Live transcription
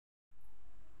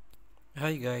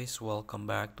Hi guys, welcome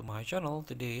back to my channel.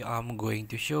 Today I'm going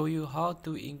to show you how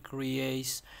to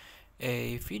increase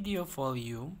a video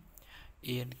volume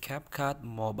in CapCut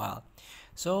Mobile.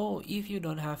 So if you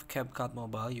don't have CapCut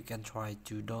Mobile, you can try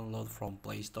to download from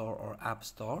Play Store or App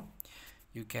Store.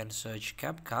 You can search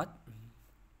CapCut.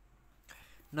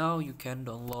 Now you can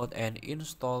download and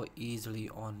install easily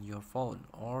on your phone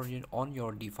or on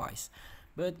your device.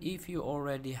 But if you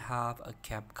already have a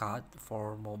CapCut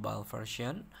for mobile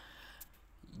version,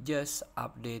 just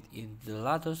update in the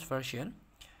latest version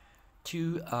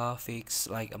to fix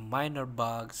like a minor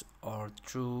bugs or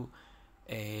through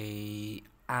a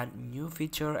add new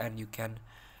feature, and you can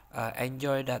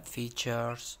enjoy that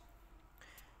features.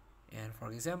 And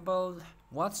for example,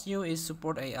 what's new is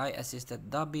support AI assisted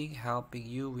dubbing, helping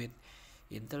you with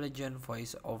intelligent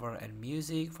voiceover and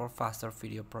music for faster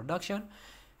video production.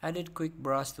 Added quick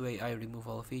brush to AI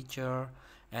removal feature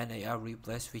and AI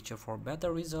replace feature for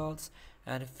better results,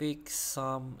 and fix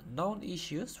some known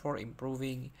issues for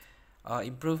improve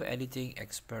editing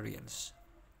experience.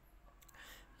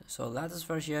 So latest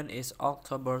version is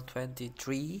October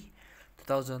 23,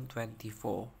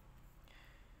 2024.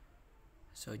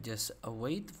 So just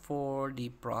wait for the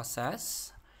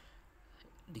process.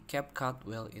 The CapCut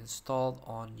will install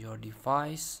on your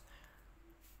device.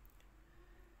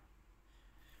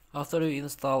 After you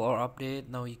install or update,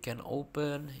 now you can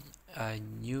open a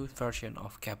new version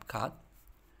of CapCut.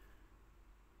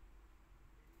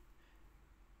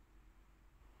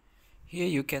 Here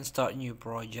you can start new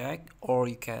project, or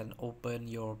you can open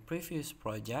your previous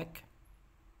project.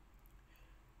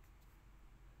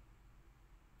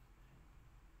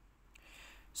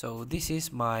 So this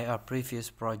is my previous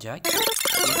project.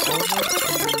 In order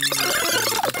to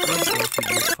increase your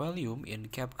video volume in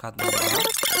CapCut Mobile,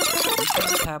 you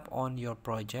can tap on your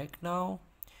project now.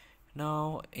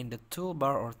 Now in the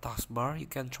toolbar or taskbar, you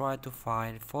can try to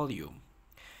find volume.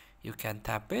 You can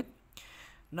tap it.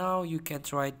 Now you can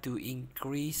try to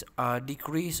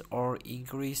decrease or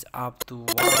increase up to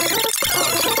 1000.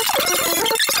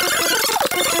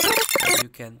 You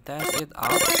can test it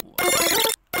out.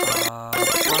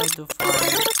 Try to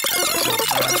find the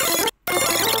best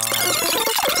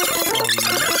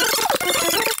volume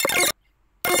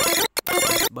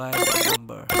by the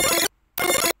number.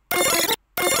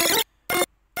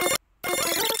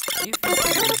 If you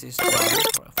think this is done,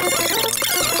 for example,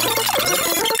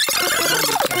 now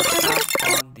you can tap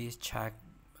on this check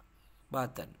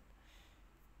button.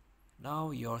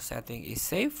 Now your setting is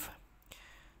safe.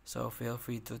 So feel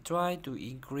free to try to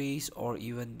increase or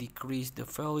even decrease the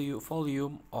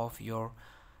volume of your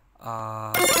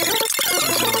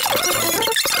video or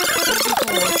project. Thank you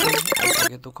for watching. Don't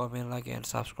forget to comment, like, and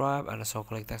subscribe, and also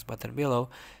click text button below.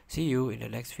 See you in the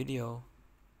next video.